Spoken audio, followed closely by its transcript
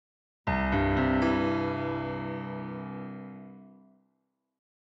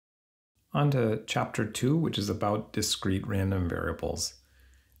On to chapter 2, which is about discrete random variables.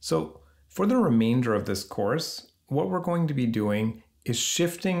 So for the remainder of this course, what we're going to be doing is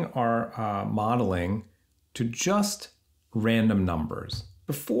shifting our modeling to just random numbers.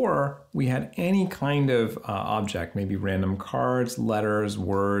 Before, we had any kind of object, maybe random cards, letters,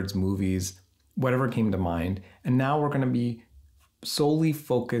 words, movies, whatever came to mind. And now we're going to be solely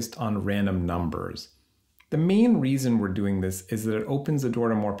focused on random numbers. The main reason we're doing this is that it opens the door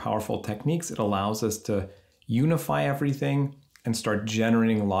to more powerful techniques. It allows us to unify everything and start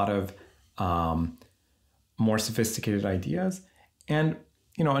generating a lot of more sophisticated ideas. And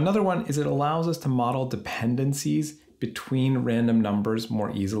another one is it allows us to model dependencies between random numbers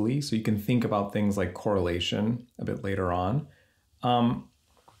more easily. So you can think about things like correlation a bit later on.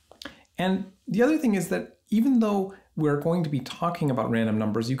 And the other thing is that even though we're going to be talking about random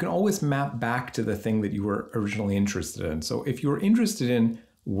numbers, you can always map back to the thing that you were originally interested in. So if you're interested in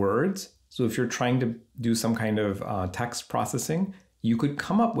words, so if you're trying to do some kind of text processing, you could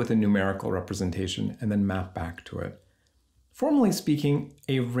come up with a numerical representation and then map back to it. Formally speaking,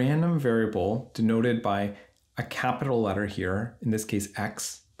 a random variable denoted by a capital letter here, in this case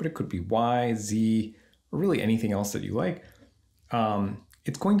X, but it could be Y, Z, or really anything else that you like.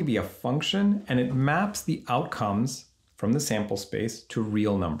 It's going to be a function, and it maps the outcomes from the sample space to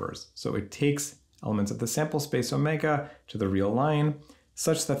real numbers. So it takes elements of the sample space omega to the real line,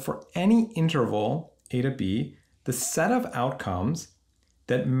 such that for any interval a to b, the set of outcomes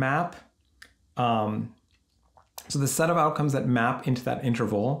that map, so the set of outcomes that map into that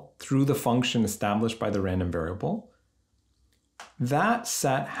interval through the function established by the random variable, that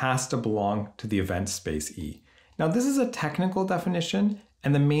set has to belong to the event space E. Now, this is a technical definition,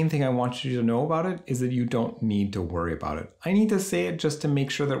 and the main thing I want you to know about it is that you don't need to worry about it. I need to say it just to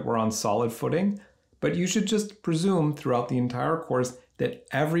make sure that we're on solid footing, but you should just presume throughout the entire course that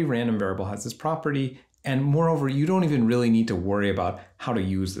every random variable has this property, and moreover, you don't even really need to worry about how to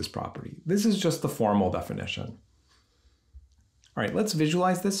use this property. This is just the formal definition. All right, let's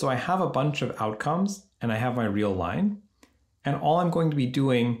visualize this. So I have a bunch of outcomes, and I have my real line, and all I'm going to be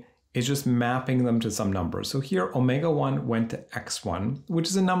doing is just mapping them to some number. So here, omega 1 went to x1, which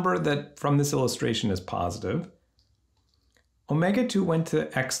is a number that from this illustration is positive. Omega 2 went to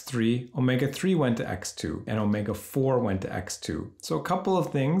x3, omega 3 went to x2, and omega 4 went to x2. So a couple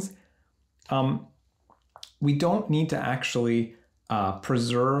of things. We don't need to actually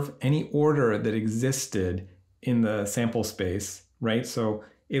preserve any order that existed in the sample space, right? So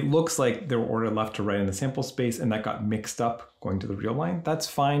it looks like there were order left to right in the sample space, and that got mixed up going to the real line. That's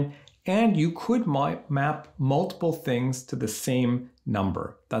fine. And you could map multiple things to the same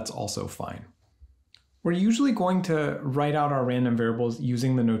number. That's also fine. We're usually going to write out our random variables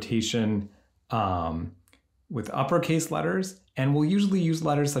using the notation with uppercase letters, and we'll usually use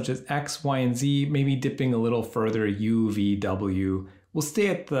letters such as X, Y, and Z, maybe dipping a little further, U, V, W. We'll stay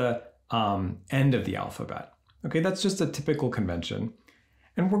at the end of the alphabet. Okay, that's just a typical convention.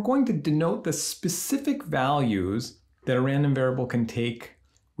 And we're going to denote the specific values that a random variable can take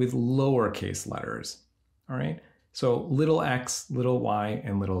with lowercase letters, all right? So little x, little y,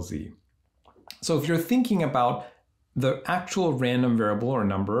 and little z. So if you're thinking about the actual random variable or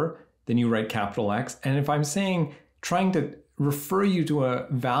number, then you write capital X. And if I'm trying to refer you to a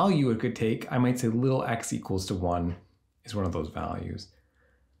value it could take, I might say little x equals to 1 is one of those values.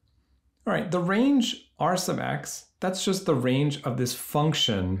 All right, the range r sub x, that's just the range of this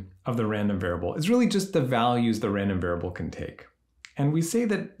function of the random variable. It's really just the values the random variable can take. And we say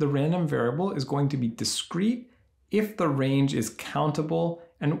that the random variable is going to be discrete if the range is countable.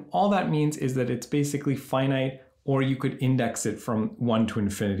 And all that means is that it's basically finite, or you could index it from 1 to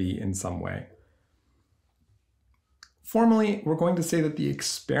infinity in some way. Formally, we're going to say that the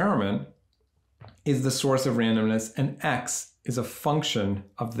experiment is the source of randomness, and x is a function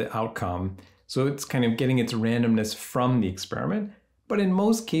of the outcome. So it's kind of getting its randomness from the experiment. But in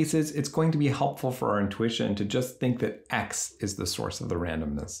most cases, it's going to be helpful for our intuition to just think that x is the source of the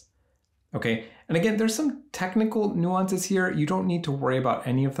randomness. Okay, and again, there's some technical nuances here. You don't need to worry about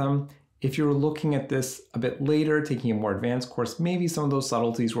any of them. If you're looking at this a bit later, taking a more advanced course, maybe some of those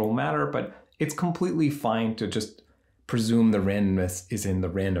subtleties will matter, but it's completely fine to just presume the randomness is in the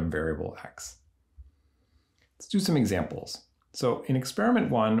random variable x. Let's do some examples. So in experiment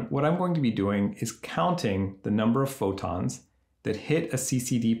 1, what I'm going to be doing is counting the number of photons that hit a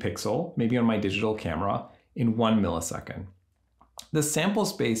CCD pixel, maybe on my digital camera, in 1 millisecond. The sample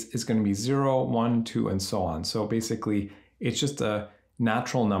space is going to be 0, 1, 2, and so on. So basically, it's just a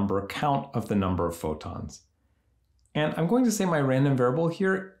natural number count of the number of photons. And I'm going to say my random variable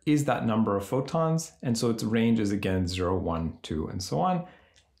here is that number of photons. And so its range is again 0, 1, 2, and so on.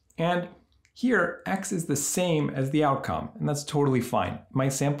 And Here, x is the same as the outcome, and that's totally fine. My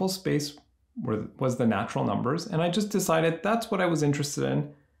sample space was the natural numbers, and I just decided that's what I was interested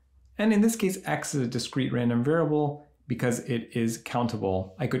in. And in this case, x is a discrete random variable because it is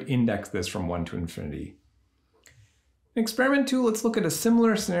countable. I could index this from 1 to infinity. In experiment 2, let's look at a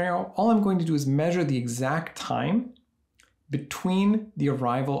similar scenario. All I'm going to do is measure the exact time between the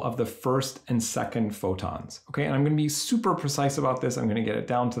arrival of the first and second photons. Okay, and I'm going to be super precise about this. I'm going to get it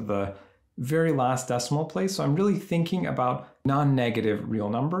down to the very last decimal place. So I'm really thinking about non-negative real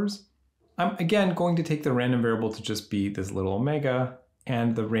numbers. I'm again going to take the random variable to just be this little omega,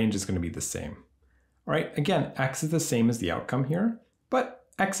 and the range is going to be the same. All right, again, x is the same as the outcome here, but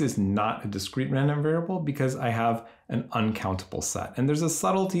x is not a discrete random variable because I have an uncountable set. And there's a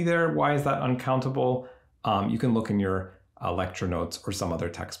subtlety there. Why is that uncountable? You can look in your lecture notes or some other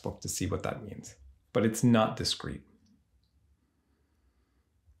textbook to see what that means. But it's not discrete.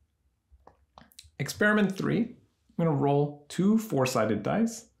 Experiment 3, I'm going to roll 2 4-sided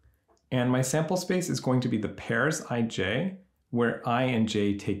dice, and my sample space is going to be the pairs ij, where I and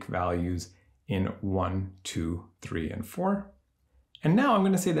j take values in 1, 2, 3, and 4. And now I'm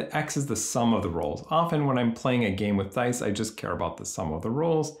going to say that x is the sum of the rolls. Often when I'm playing a game with dice, I just care about the sum of the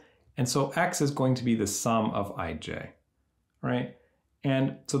rolls. And so x is going to be the sum of ij, right?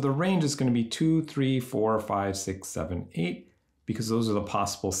 And so the range is going to be 2, 3, 4, 5, 6, 7, 8, because those are the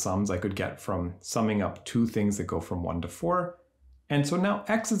possible sums I could get from summing up 2 things that go from 1 to 4. And so now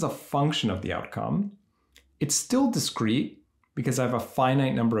x is a function of the outcome. It's still discrete because I have a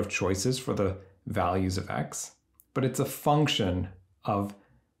finite number of choices for the values of x, but it's a function of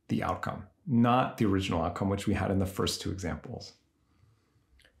the outcome, not the original outcome, which we had in the first 2 examples.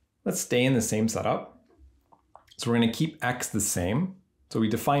 Let's stay in the same setup. So we're going to keep x the same. So we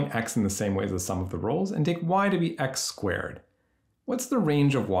define x in the same way as the sum of the rolls and take y to be x squared. What's the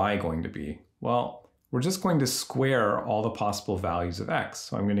range of y going to be? Well, we're just going to square all the possible values of x.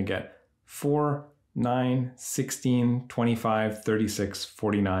 So I'm going to get 4, 9, 16, 25, 36,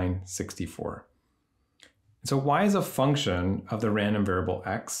 49, 64. So y is a function of the random variable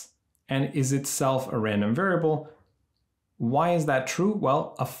x and is itself a random variable. Why is that true?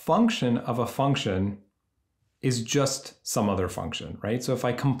 Well, a function of a function is just some other function, right? So if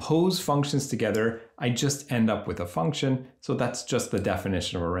I compose functions together, I just end up with a function. So that's just the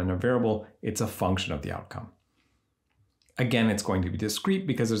definition of a random variable. It's a function of the outcome. Again, it's going to be discrete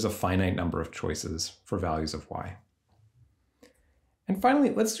because there's a finite number of choices for values of y. And finally,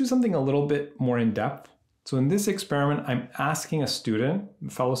 let's do something a little bit more in depth. So in this experiment, I'm asking a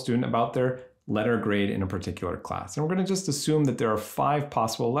fellow student about their letter grade in a particular class. And we're going to just assume that there are 5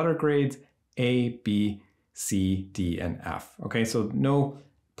 possible letter grades, A, B, C, D, and F. Okay, so no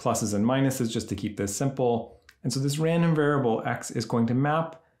pluses and minuses just to keep this simple. And so this random variable x is going to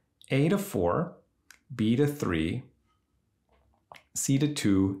map A to 4, B to 3, C to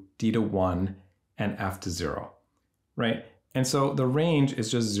 2, D to 1, and F to 0, right? And so the range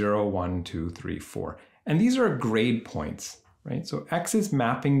is just 0, 1, 2, 3, 4. And these are grade points, right? So x is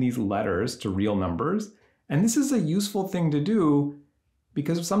mapping these letters to real numbers. And this is a useful thing to do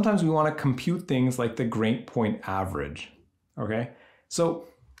because sometimes we want to compute things like the grade point average, okay? So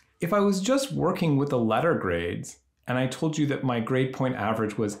if I was just working with the letter grades and I told you that my grade point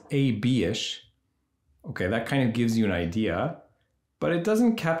average was AB-ish, okay, that kind of gives you an idea, but it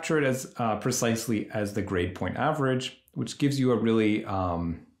doesn't capture it as precisely as the grade point average, which gives you a really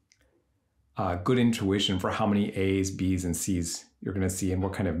good intuition for how many A's, B's, and C's you're going to see and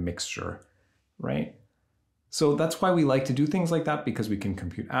what kind of mixture, right? So that's why we like to do things like that, because we can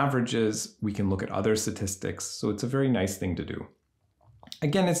compute averages, we can look at other statistics, so it's a very nice thing to do.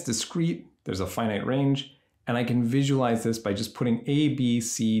 Again, it's discrete, there's a finite range, and I can visualize this by just putting A, B,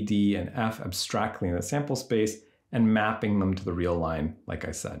 C, D, and F abstractly in the sample space and mapping them to the real line, like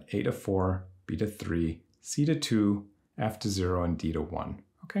I said, A to 4, B to 3, C to 2, F to 0, and D to 1,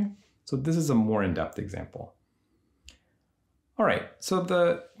 okay? So this is a more in-depth example. All right, so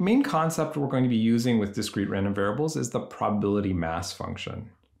the main concept we're going to be using with discrete random variables is the probability mass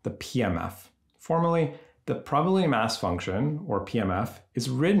function, the PMF. Formally, the probability mass function, or PMF, is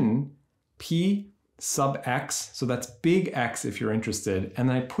written P sub x, so that's big X if you're interested, and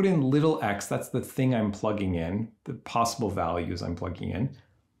then I put in little x, that's the thing I'm plugging in, the possible values I'm plugging in.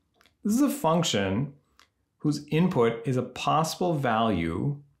 This is a function whose input is a possible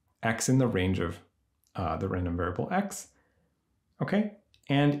value, x in the range of the random variable x, okay?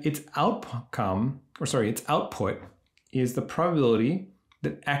 And its its output is the probability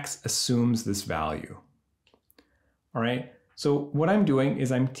that x assumes this value. All right, so what I'm doing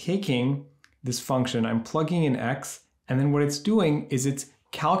is I'm taking this function, I'm plugging in x, and then what it's doing is it's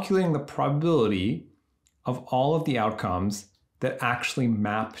calculating the probability of all of the outcomes that actually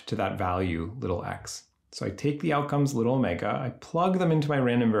map to that value, little x. So I take the outcomes, little omega, I plug them into my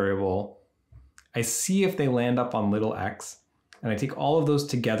random variable, I see if they land up on little x, and I take all of those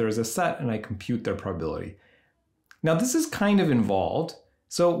together as a set and I compute their probability. Now this is kind of involved.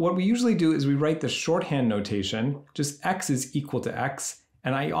 So what we usually do is we write the shorthand notation, just x is equal to x,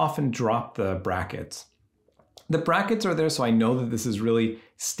 and I often drop the brackets. The brackets are there so I know that this is really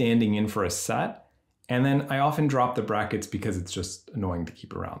standing in for a set, and then I often drop the brackets because it's just annoying to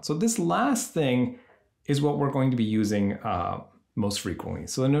keep around. So this last thing is what we're going to be using most frequently.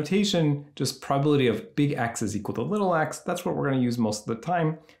 So the notation, just probability of big X is equal to little x, that's what we're going to use most of the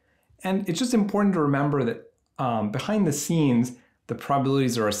time. And it's just important to remember that behind the scenes, the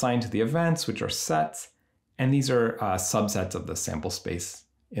probabilities are assigned to the events, which are sets, and these are subsets of the sample space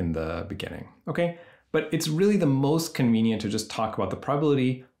in the beginning, okay? But it's really the most convenient to just talk about the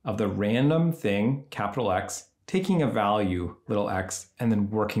probability of the random thing, capital X, taking a value, little x, and then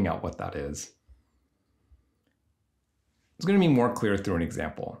working out what that is. It's going to be more clear through an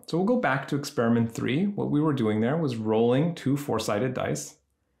example. So we'll go back to experiment 3. What we were doing there was rolling 2 4-sided dice,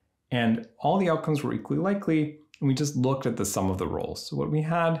 and all the outcomes were equally likely, and we just looked at the sum of the rolls. So what we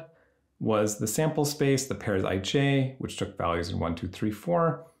had was the sample space, the pairs ij, which took values in 1, 2, 3,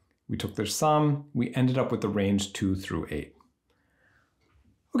 4. We took their sum. We ended up with the range 2 through 8.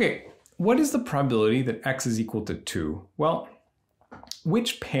 Okay, what is the probability that x is equal to 2? Well,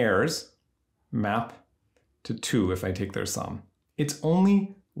 which pairs map to 2 if I take their sum? It's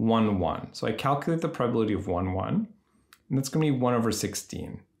only 1, 1. So I calculate the probability of 1, 1, and that's going to be 1 over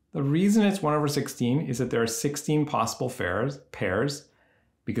 16. The reason it's 1 over 16 is that there are 16 possible pairs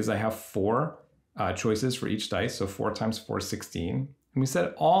because I have 4 choices for each dice, so 4 times 4 is 16. And we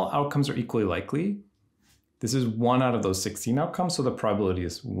said all outcomes are equally likely. This is 1 out of those 16 outcomes, so the probability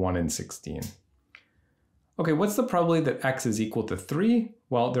is 1 in 16. Okay, what's the probability that x is equal to 3?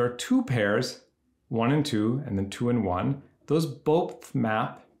 Well, there are 2 pairs, 1 and 2, and then 2 and 1. Those both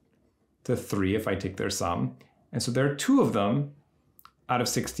map to 3 if I take their sum. And so there are 2 of them out of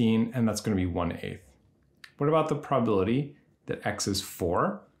 16, and that's going to be 1/8. What about the probability that x is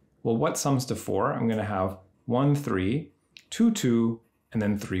 4? Well, what sums to 4? I'm going to have 1, 3, 2, 2, and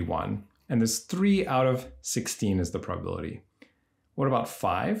then 3, 1. And this 3 out of 16 is the probability. What about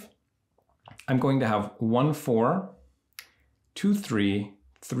 5? I'm going to have 1, 4, 2, 3,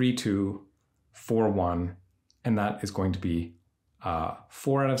 3, 2, 4, 1, and that is going to be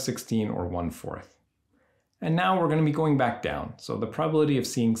 4 out of 16 or 1/4. And now we're going to be going back down. So the probability of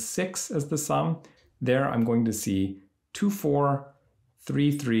seeing 6 as the sum, there I'm going to see 2, 4,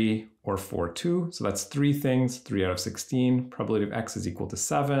 3, 3, or 4, 2. So that's 3 things, 3 out of 16. Probability of x is equal to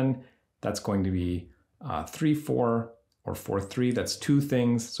 7. That's going to be 3, 4, or 4, 3. That's 2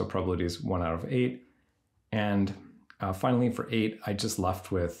 things, so probability is 1 out of 8. And finally for 8, I just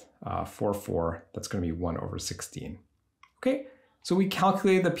left with 4, 4. That's going to be 1 over 16. Okay, so we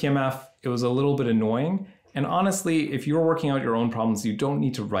calculated the PMF. It was a little bit annoying. And honestly, if you're working out your own problems, you don't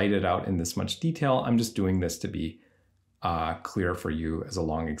need to write it out in this much detail. I'm just doing this to be clear for you as a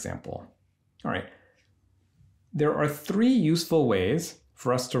long example. All right. There are 3 useful ways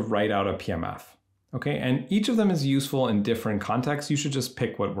for us to write out a PMF. Okay, and each of them is useful in different contexts. You should just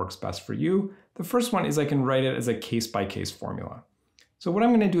pick what works best for you. The first one is I can write it as a case-by-case formula. So what I'm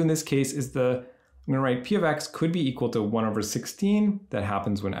going to do in this case is I'm going to write P of x could be equal to 1 over 16. That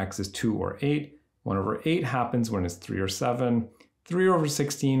happens when x is 2 or 8. 1 over 8 happens when it's 3 or 7. 3 over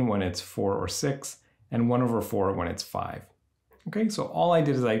 16 when it's 4 or 6. And 1 over 4 when it's 5. Okay, so all I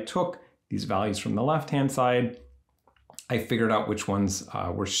did is I took these values from the left-hand side. I figured out which ones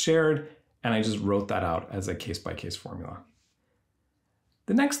were shared, and I just wrote that out as a case-by-case formula.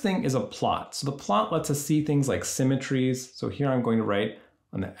 The next thing is a plot. So the plot lets us see things like symmetries. So here I'm going to write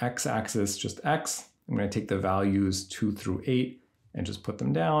on the x-axis just x. I'm going to take the values 2 through 8 and just put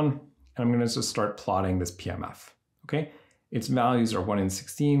them down. And I'm going to just start plotting this PMF. Okay, its values are 1 in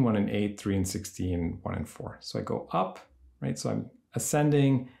 16, 1 in 8, 3 in 16, 1 in 4. So I go up, right? So I'm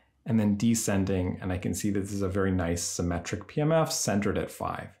ascending and then descending, and I can see that this is a very nice symmetric PMF centered at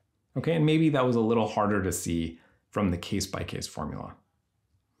 5. Okay, and maybe that was a little harder to see from the case-by-case formula.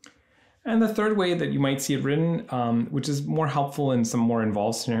 And the third way that you might see it written, which is more helpful in some more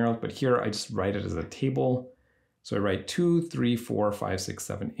involved scenarios, but here I just write it as a table. So I write 2, 3, 4, 5, 6,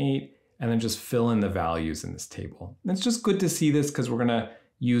 7, 8, and then just fill in the values in this table. And it's just good to see this because we're going to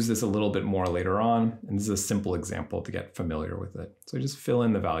use this a little bit more later on. And this is a simple example to get familiar with it. So I just fill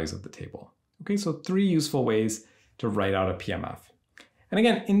in the values of the table. Okay, so 3 useful ways to write out a PMF. And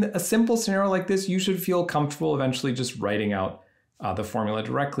again, in a simple scenario like this, you should feel comfortable eventually just writing out the formula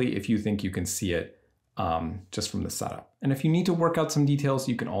directly if you think you can see it just from the setup. And if you need to work out some details,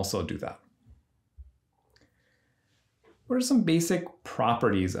 you can also do that. What are some basic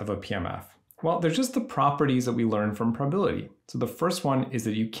properties of a PMF? Well, they're just the properties that we learn from probability. So the first one is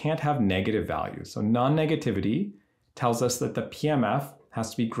that you can't have negative values. So non-negativity tells us that the PMF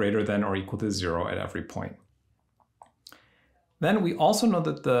has to be greater than or equal to 0 at every point. Then we also know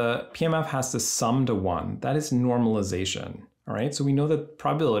that the PMF has to sum to 1. That is normalization. All right, so we know that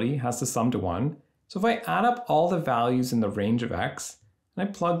probability has to sum to 1. So if I add up all the values in the range of x, and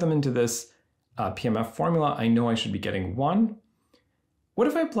I plug them into this PMF formula, I know I should be getting 1. What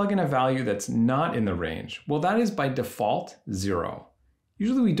if I plug in a value that's not in the range? Well, that is by default 0.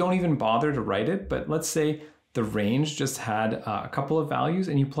 Usually we don't even bother to write it, but let's say the range just had a couple of values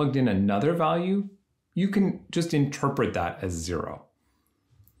and you plugged in another value, you can just interpret that as 0.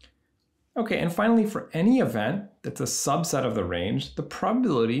 Okay, and finally, for any event that's a subset of the range, the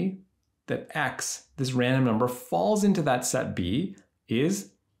probability that x, this random number, falls into that set B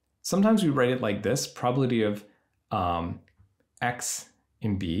is, sometimes we write it like this, probability of x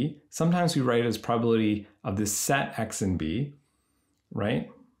in B. Sometimes we write it as probability of this set x in B, right?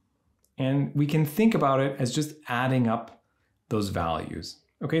 And we can think about it as just adding up those values.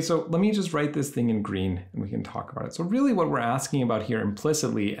 Okay, so let me just write this thing in green and we can talk about it. So really what we're asking about here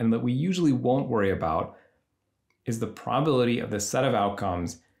implicitly, and that we usually won't worry about, is the probability of the set of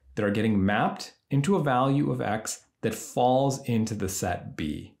outcomes that are getting mapped into a value of x that falls into the set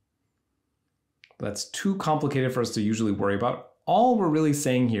B. That's too complicated for us to usually worry about. All we're really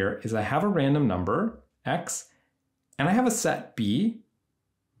saying here is I have a random number, x, and I have a set B.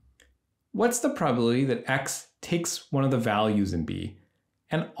 What's the probability that x takes one of the values in B?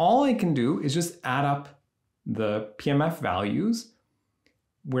 And all I can do is just add up the PMF values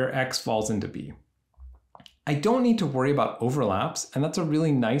where x falls into B. I don't need to worry about overlaps, and that's a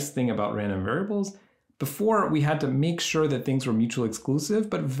really nice thing about random variables. Before, we had to make sure that things were mutually exclusive,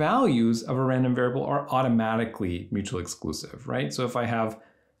 but values of a random variable are automatically mutually exclusive, right? So if I have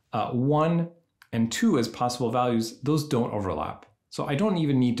 1 and 2 as possible values, those don't overlap. So I don't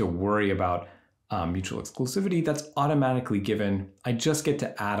even need to worry about mutual exclusivity. That's automatically given. I just get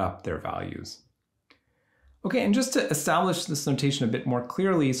to add up their values. Okay, and just to establish this notation a bit more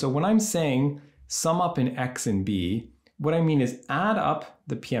clearly, so when I'm saying sum up in x and B, what I mean is add up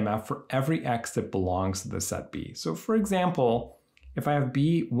the PMF for every x that belongs to the set B. So for example, if I have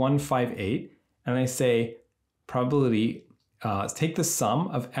B158 and I say probability, take the sum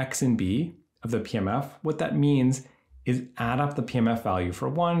of x and B of the PMF, what that means is add up the PMF value for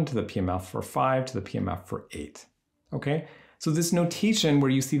 1 to the PMF for 5 to the PMF for 8. Okay, so this notation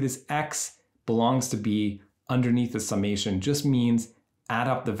where you see this x belongs to B underneath the summation just means add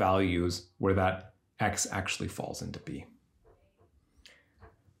up the values where that x actually falls into B.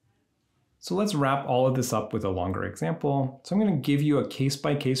 So let's wrap all of this up with a longer example. So I'm going to give you a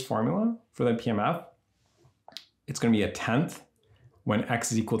case-by-case formula for the PMF. It's going to be 1/10 when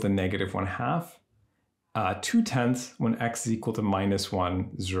x is equal to -1/2, 2/10 when x is equal to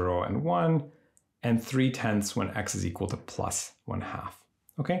 -1, 0, and 1, and 3/10 when x is equal to +1/2.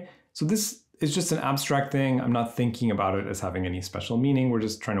 Okay, so this is just an abstract thing. I'm not thinking about it as having any special meaning. We're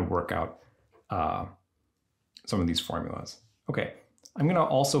just trying to work out some of these formulas. Okay, I'm going to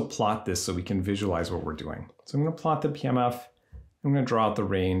also plot this so we can visualize what we're doing. So I'm going to plot the PMF. I'm going to draw out the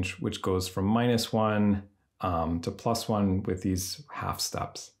range, which goes from -1 to +1 with these half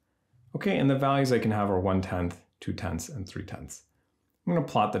steps. Okay, and the values I can have are 1/10, 2/10, and 3/10. I'm going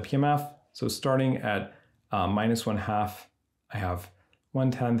to plot the PMF. So starting at -1/2, I have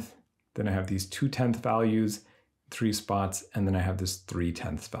 1/10, then I have these 2/10 values, 3 spots, and then I have this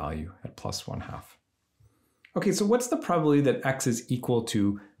 3/10 value at +1/2. Okay, so what's the probability that x is equal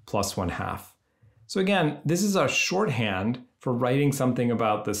to +1/2? So again, this is a shorthand for writing something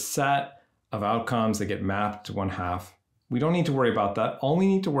about the set of outcomes that get mapped to 1/2. We don't need to worry about that. All we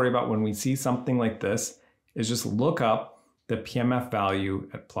need to worry about when we see something like this is just look up the PMF value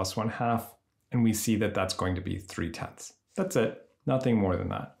at +1/2, and we see that that's going to be 3/10. That's it, nothing more than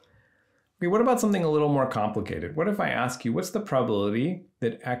that. Okay, what about something a little more complicated? What if I ask you, what's the probability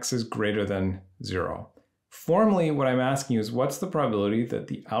that x is greater than 0? Formally, what I'm asking you is what's the probability that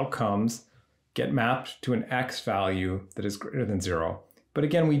the outcomes get mapped to an x value that is greater than 0? But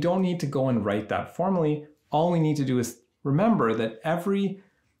again, we don't need to go and write that formally. All we need to do is remember that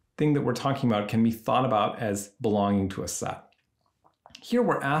everything that we're talking about can be thought about as belonging to a set. Here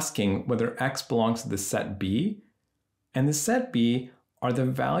we're asking whether x belongs to the set B, and the set B are the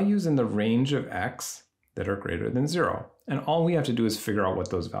values in the range of x that are greater than 0. And all we have to do is figure out what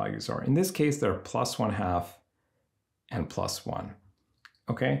those values are. In this case, they're +1/2 and plus 1.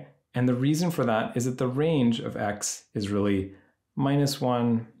 Okay? And the reason for that is that the range of x is really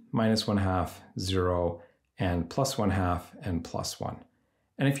 -1, -1/2, 0, and +1/2 and +1.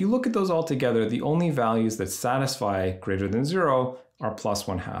 And if you look at those all together, the only values that satisfy greater than 0 are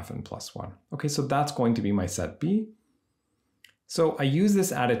 +1/2 and +1. Okay, so that's going to be my set B. So I use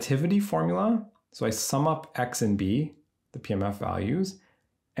this additivity formula. So I sum up x and b, the PMF values,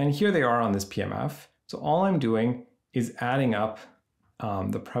 and here they are on this PMF. So all I'm doing is adding up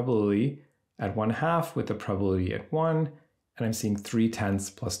the probability at 1/2 with the probability at 1, and I'm seeing 3/10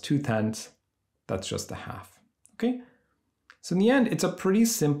 plus 2/10. That's just a half. Okay. So in the end, it's a pretty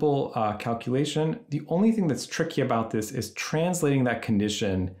simple calculation. The only thing that's tricky about this is translating that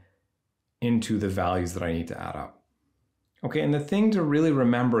condition into the values that I need to add up. Okay, and the thing to really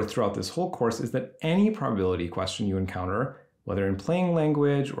remember throughout this whole course is that any probability question you encounter, whether in plain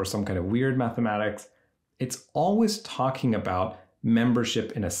language or some kind of weird mathematics, it's always talking about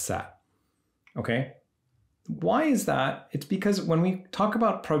membership in a set. Okay? Why is that? It's because when we talk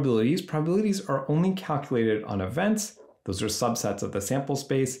about probabilities, probabilities are only calculated on events. Those are subsets of the sample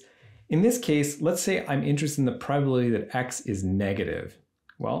space. In this case, let's say I'm interested in the probability that x is negative.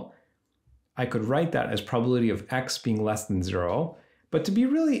 Well, I could write that as probability of x being less than 0. But to be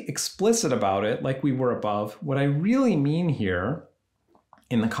really explicit about it, like we were above, what I really mean here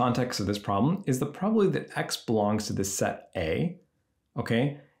in the context of this problem is the probability that x belongs to the set A,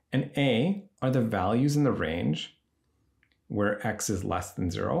 okay? And A are the values in the range where x is less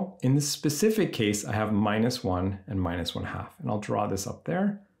than 0. In this specific case, I have -1 and -1/2, and I'll draw this up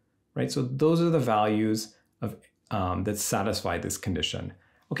there, right? So those are the values of that satisfy this condition.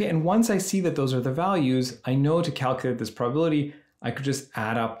 Okay, and once I see that those are the values, I know to calculate this probability, I could just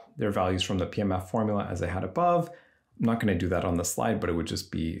add up their values from the PMF formula as I had above. I'm not going to do that on the slide, but it would just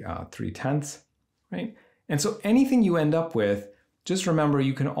be 3/10, right? And so anything you end up with, just remember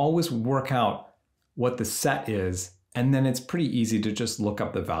you can always work out what the set is, and then it's pretty easy to just look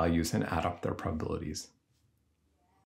up the values and add up their probabilities.